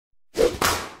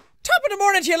Top of the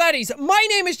morning to you laddies, my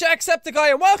name is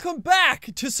Jacksepticeye and welcome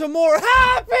back to some more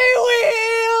Happy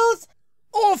Wheels!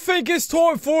 I think it's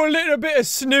time for a little bit of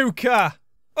snooker.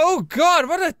 Oh god,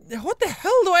 what the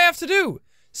hell do I have to do?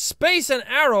 Space and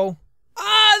arrow?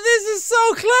 Ah, this is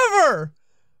so clever!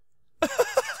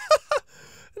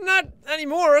 Not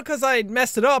anymore, because I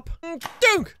messed it up.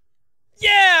 Dunk!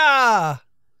 Yeah!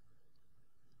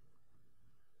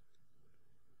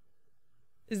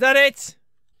 Is that it?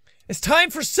 It's time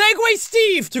for Segway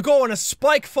Steve to go on a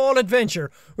spike fall adventure.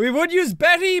 We would use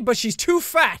Betty, but she's too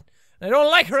fat. I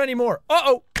don't like her anymore.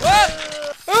 Uh-oh.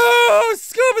 Ah! Oh,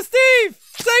 Scuba Steve!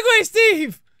 Segway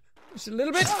Steve! Just a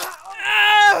little bit.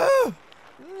 Oh!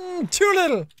 Too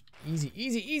little. Easy,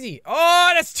 easy, easy.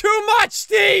 Oh, that's too much,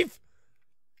 Steve!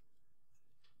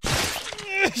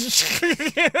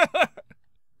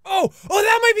 Oh,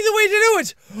 that might be the way to do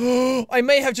it! I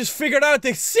may have just figured out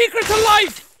the secret to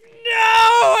life! No,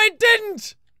 I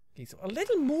didn't! Okay, so a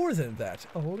little more than that.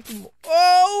 A little more.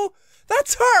 Oh!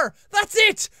 That's her! That's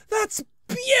it! That's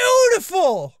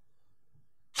beautiful!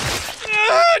 No,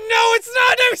 it's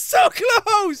not! I'm so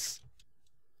close!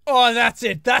 Oh, that's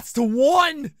it. That's the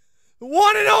one! The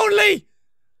one and only!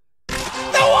 The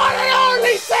one and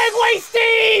only Segway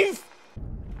Steve!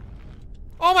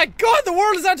 Oh my god, the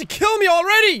world is out to kill me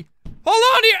already! Hold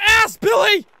on to your ass,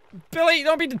 Billy! Billy,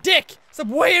 don't be the dick! Stop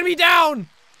weighing me down!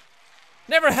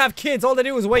 Never have kids, all they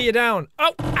do is weigh you down.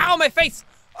 Oh, ow, my face!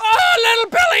 Oh, little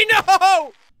Billy,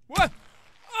 no! What?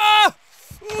 Oh.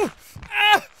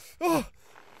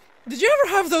 Did you ever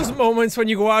have those moments when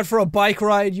you go out for a bike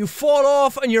ride, you fall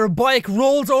off and your bike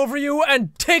rolls over you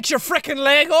and takes your frickin'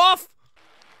 leg off?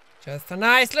 Just a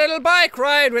nice little bike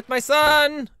ride with my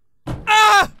son.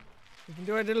 Ah! We can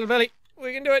do it, little Billy.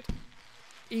 We can do it.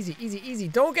 Easy, easy, easy.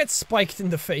 Don't get spiked in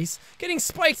the face. Getting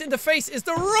spiked in the face is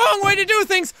the wrong way to do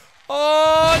things.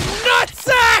 Oh,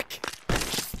 nutsack!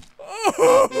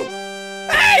 Oh.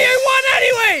 Hey, I won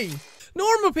anyway!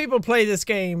 Normal people play this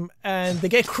game and they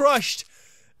get crushed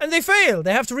and they fail.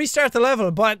 They have to restart the level,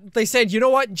 but they said, you know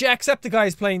what? Jacksepticeye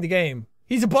is playing the game.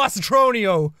 He's a boss of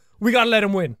Tronio. We gotta let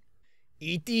him win.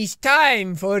 It is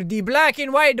time for the black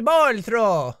and white ball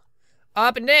throw.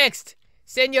 Up next,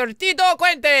 Senor Tito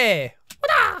Cuente.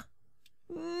 Wada!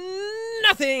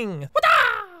 Nothing.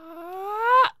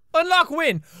 Wada! Unlock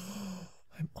win.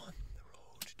 I'm on the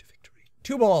road to victory.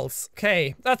 2 balls.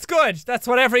 Okay, that's good. That's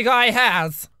what every guy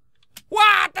has.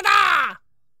 Wada!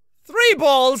 3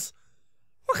 balls?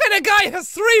 What kind of guy has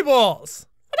 3 balls?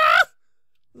 Wada!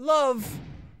 Love.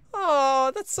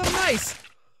 Oh, that's so nice.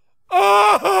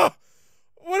 Oh,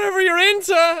 whatever you're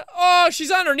into. Oh,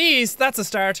 she's on her knees. That's a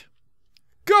start.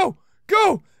 Go!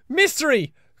 Go!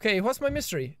 Mystery! Okay, what's my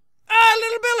mystery? Ah,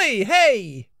 little Billy!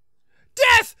 Hey!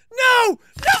 Death! No!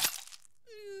 No!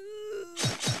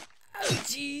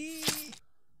 Ouchie!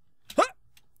 Huh?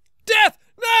 Death!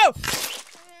 No!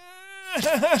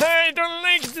 I don't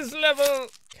like this level.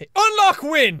 Okay, unlock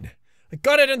win! I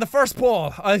got it in the first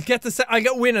ball. I'll get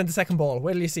win on the second ball.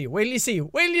 Wait till you see. Wait till you see.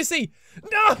 Wait till you see.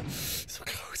 No! So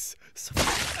close. So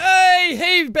close.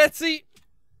 Hey, Betsy!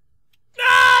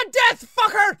 Ah, death,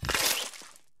 fucker!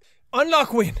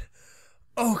 Unlock win.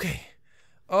 Okay.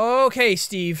 Okay,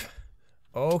 Steve.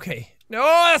 Okay. No,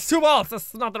 that's 2 balls.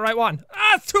 That's not the right one.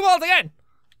 Ah, it's 2 balls again.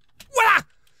 Wah!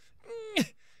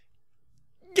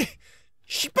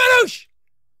 Spadoosh!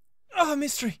 Oh,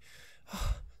 mystery.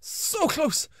 Oh, so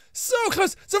close. So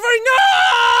close. So very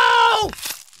no!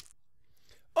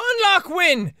 Unlock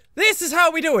win. This is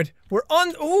how we do it. We're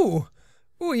on. Ooh.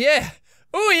 Ooh, yeah.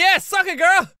 Ooh, yeah. Suck it,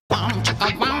 girl.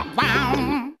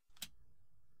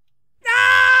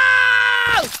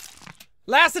 No!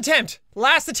 Last attempt.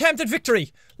 Last attempt at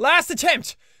victory. Last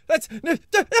attempt. Let's.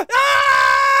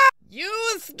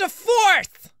 Use the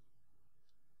 4th.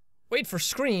 Wait for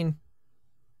screen.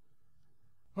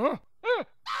 You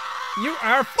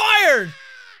are fired.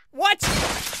 What?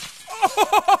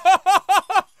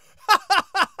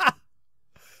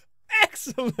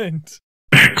 Excellent.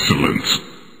 Excellent.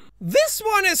 This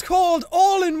one is called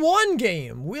All-in-One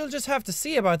Game. We'll just have to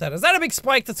see about that. Is that a big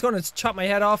spike that's gonna chop my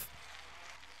head off?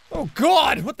 Oh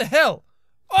god, what the hell?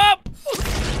 Up!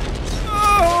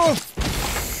 Oh!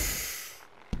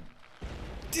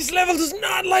 This level does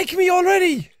not like me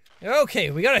already! Okay,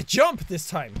 we gotta jump this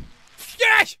time.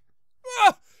 Yes!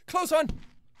 Oh, close one.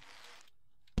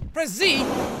 Press Z.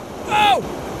 Oh!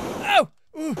 Oh!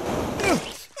 Ooh.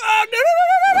 Oh, no!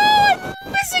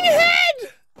 I'm missing a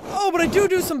head! Oh, but I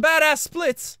do some badass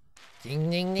splits. Ding,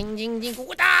 ding, ding, ding, ding.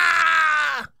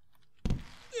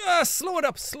 Slow it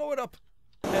up, slow it up.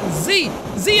 And Z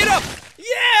it up.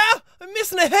 Yeah, I'm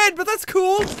missing a head, but that's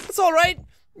cool. That's all right.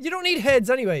 You don't need heads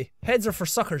anyway. Heads are for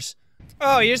suckers.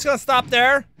 Oh, you're just gonna stop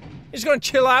there? You're just gonna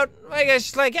chill out? I guess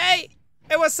just like, hey,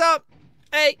 what's up?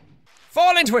 Hey,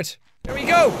 fall into it. There we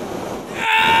go.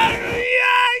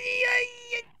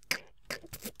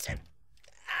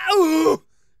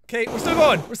 Okay, we're still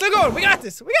going. We're still going. We got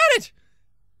this. We got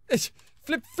it.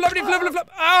 Flip, flippity, flip, flip, flip.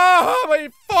 Oh, my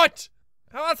foot.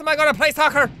 How else am I gonna play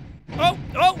soccer? Oh,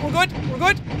 we're good. We're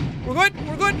good. We're good.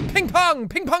 We're good. Ping pong.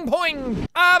 Ping pong poing.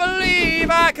 I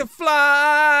believe I can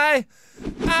fly.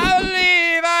 I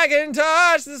believe I can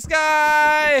touch the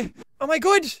sky. Am I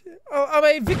good? Am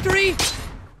I victory?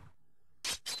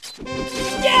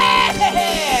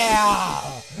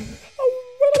 Yeah!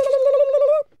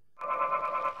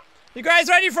 You guys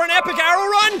ready for an epic arrow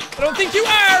run? I don't think you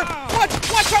are.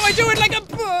 Watch how I do it like a.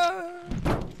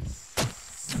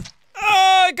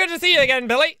 Oh, good to see you again,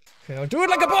 Billy. Okay, I'll do it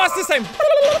like a boss this time.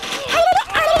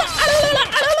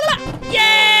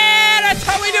 Yeah, that's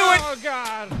how we do it. Oh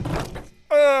God.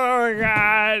 Oh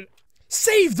God.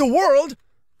 Save the world.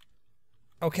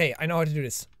 Okay, I know how to do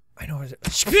this. I know how to.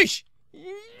 Shpish.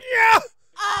 Yeah.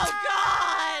 Oh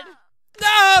God.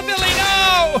 No, Billy,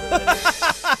 no.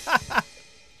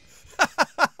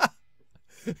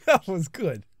 That was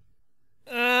good.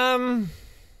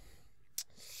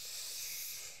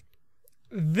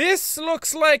 This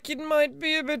looks like it might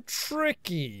be a bit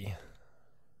tricky.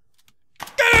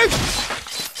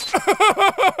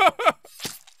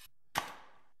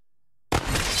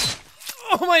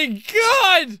 Oh my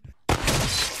God!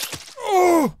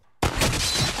 Oh!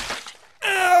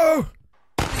 Ow!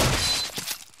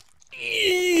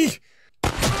 Eee!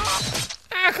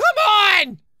 Ah, come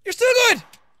on! You're still good!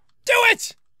 Do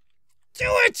it! Do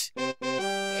it!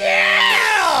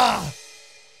 Yeah!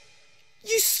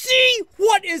 You see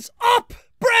what is up,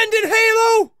 Brandon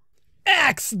Halo?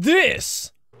 Axe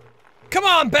this! Come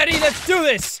on, Betty, let's do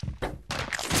this!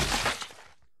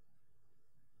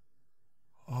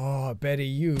 Oh, Betty,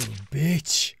 you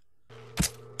bitch.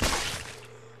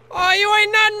 Oh, you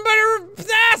ain't nothing but an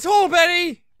asshole,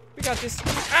 Betty! We got this.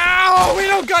 Ow, we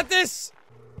don't got this!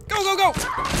 Go, go, go!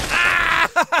 Ah!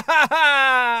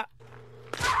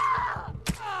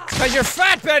 It's cause you're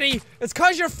fat, Betty! It's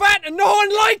cause you're fat and no one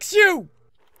likes you!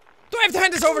 Do I have to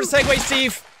hand this over to Segway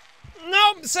Steve?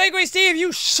 No, Segway Steve,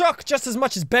 you suck just as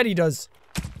much as Betty does.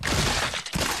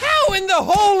 How in the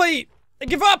holy... I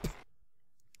give up!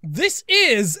 This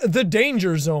is the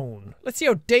danger zone. Let's see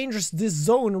how dangerous this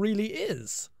zone really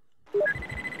is.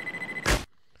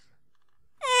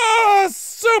 Oh,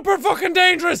 super fucking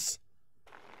dangerous!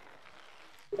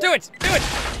 Do it! Do it!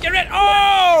 Get rid!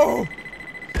 Oh!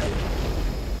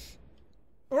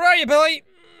 Where are you, Billy?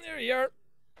 There you are.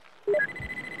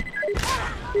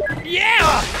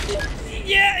 Yeah!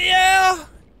 Yeah, yeah!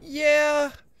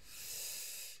 Yeah.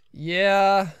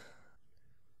 Yeah.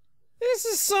 This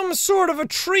is some sort of a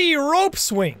tree rope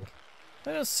swing.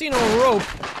 I don't see no rope.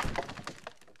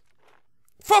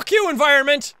 Fuck you,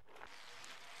 environment!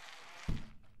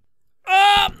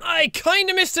 I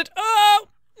kinda missed it. Oh!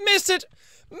 Missed it!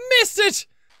 Missed it!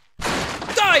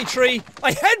 Die, tree!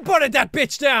 I headbutted that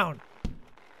bitch down!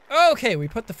 Okay, we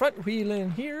put the front wheel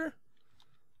in here.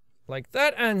 Like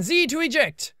that, and Z to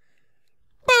eject.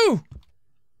 Boo!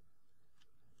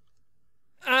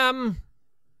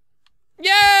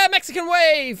 Yeah, Mexican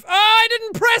wave! Oh, I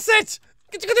didn't press it!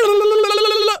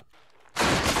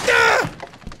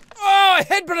 Oh, I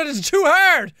headbutted it too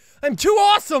hard! I'm too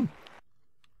awesome!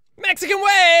 Mexican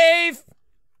wave!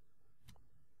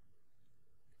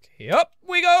 Okay, up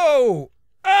we go!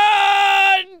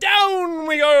 Down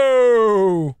we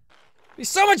go! It'd be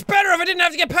so much better if I didn't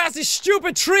have to get past this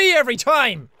stupid tree every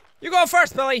time! You go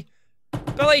first, Billy!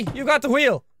 Billy, you got the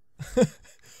wheel!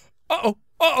 Uh-oh!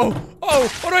 Uh-oh! Oh!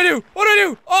 What do I do? What do I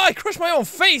do? Oh, I crushed my own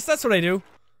face! That's what I do!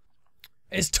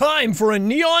 It's time for a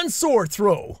neon sword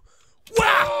throw!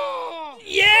 Wow!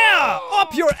 Yeah!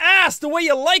 Up your ass the way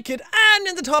you like it, and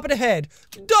in the top of the head!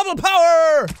 Double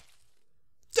power!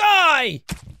 Die!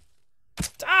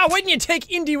 Ah, why didn't you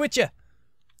take Indy with you?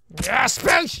 Ah,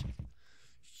 spout!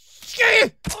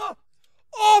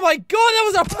 Oh my god, that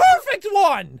was a perfect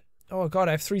one! Oh god,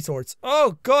 I have 3 swords.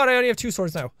 Oh god, I only have 2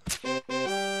 swords now.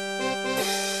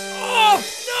 Oh,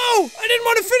 no! I didn't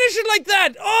want to finish it like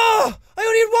that! Oh! I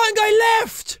only had 1 guy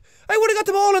left! I would have got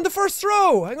them all in the first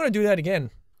throw! I'm gonna do that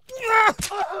again. Ah!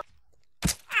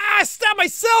 I stabbed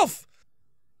myself!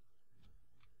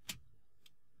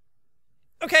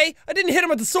 Okay, I didn't hit him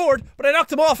with the sword, but I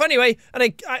knocked him off anyway, and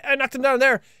I knocked him down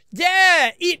there.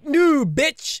 Yeah! Eat new,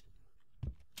 bitch!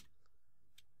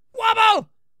 Wobble!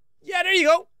 Yeah, there you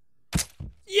go.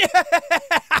 Yeah!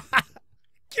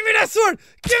 Give me that sword!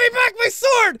 Give me back my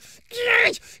sword!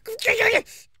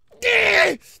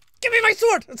 Give me my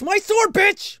sword! It's my sword,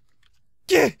 bitch!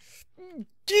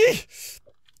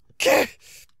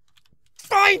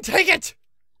 Fine, take it!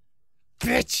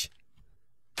 Bitch!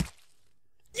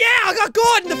 Yeah, I got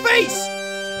God in the face!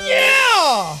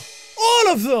 Yeah!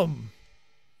 All of them!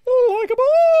 Like a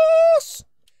boss!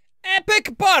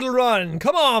 Epic bottle run!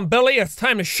 Come on, Billy, it's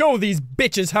time to show these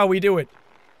bitches how we do it.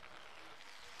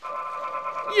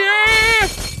 Yeah!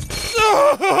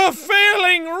 Oh,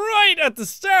 failing right at the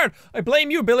start! I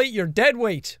blame you, Billy, you're dead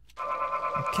weight.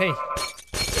 Okay.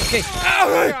 Okay.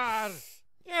 Oh, God!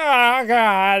 Oh,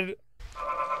 God!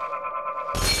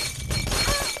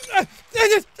 And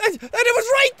it was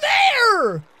right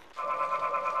there!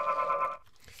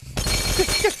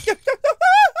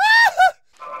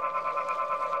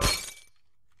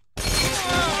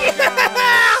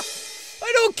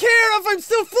 I don't care if I'm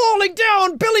still falling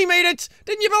down! Billy made it!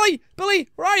 Didn't you, Billy? Billy,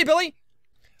 where are you, Billy?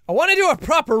 I want to do a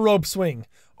proper rope swing.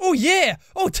 Oh, yeah!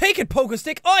 Oh, take it, Poker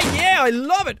Stick! Oh, yeah, I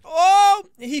love it! Oh,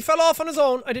 he fell off on his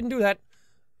own. I didn't do that.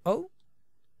 Oh?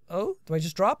 Oh, do I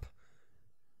just drop?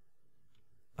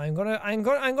 I'm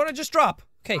gonna just drop.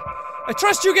 Okay. I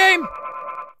trust you, game!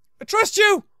 I trust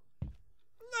you!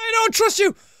 I don't trust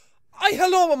you! I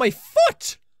held on with my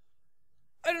foot!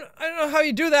 I don't know how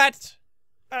you do that.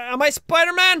 Am I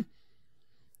Spider-Man?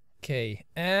 Okay,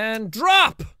 and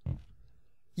drop!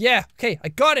 Yeah, okay, I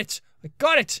got it! I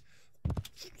got it!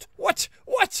 What?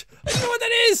 What? I don't know what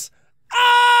that is!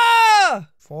 Ah!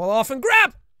 Fall off and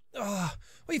grab! Oh,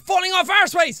 are you falling off our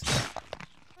space?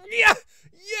 Yeah!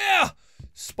 Yeah!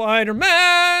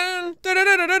 Spider-Man!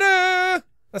 Da-da-da-da-da-da!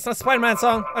 That's not a Spider-Man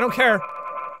song. I don't care.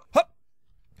 Hup!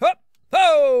 Hup!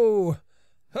 Ho!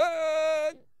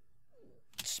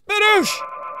 Spidoosh!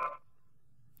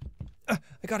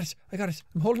 I got it. I got it.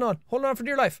 I'm holding on. Holding on for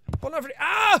dear life. Holding on for dear—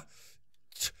 Ah!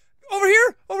 Over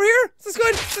here! Over here! Is this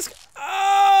good? Is this—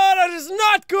 Oh, that is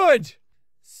not good!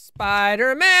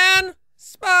 Spider-Man!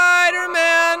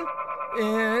 Spider-Man!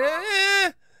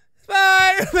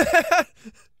 Spider-Man!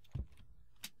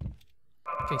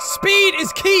 Okay, speed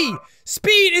is key!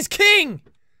 Speed is king!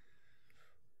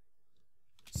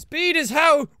 Speed is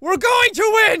how we're going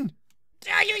to win!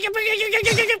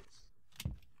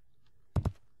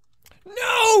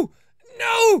 No!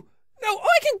 No! No! Oh,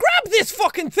 I can grab this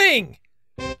fucking thing!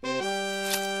 Well,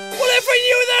 if I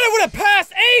knew that, I would have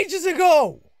passed ages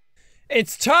ago!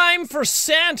 It's time for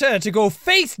Santa to go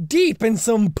face deep in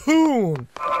some POON!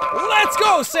 Let's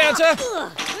go, Santa!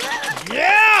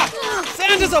 Yeah!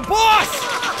 Santa's a boss!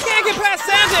 Can't get past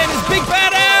Santa and his big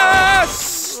bad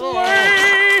ass!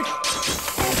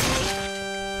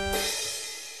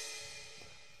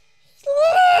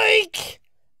 Like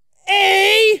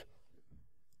a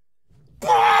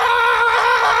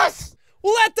boss!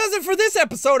 Well, that does it for this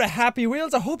episode of Happy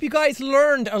Wheels. I hope you guys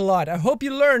learned a lot. I hope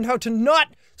you learned how to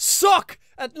not suck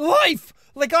at life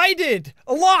like I did.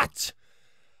 A lot.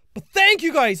 But thank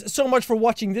you guys so much for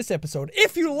watching this episode.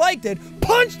 If you liked it,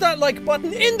 punch that like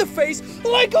button in the face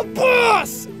like a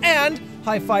boss! And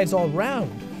high fives all round.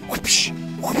 Whoopsh,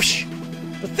 whoopsh.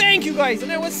 But thank you guys,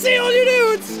 and I will see all you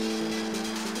dudes!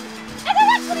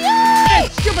 Hey,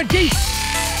 stupid geese!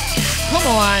 Come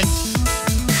on!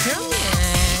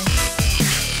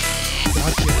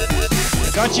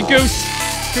 Got you, Goose!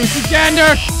 Goosey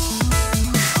Gander!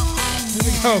 Here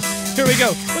we go! Here we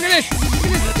go! Look at this!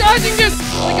 Look at this! Dodging this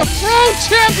like a pro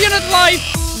champion at life!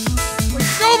 Like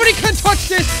nobody can touch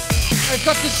this! I've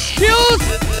got the skills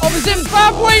of a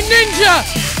Zimbabwe ninja!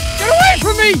 Get away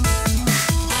from me!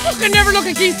 You can never look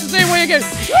at geese the same way again!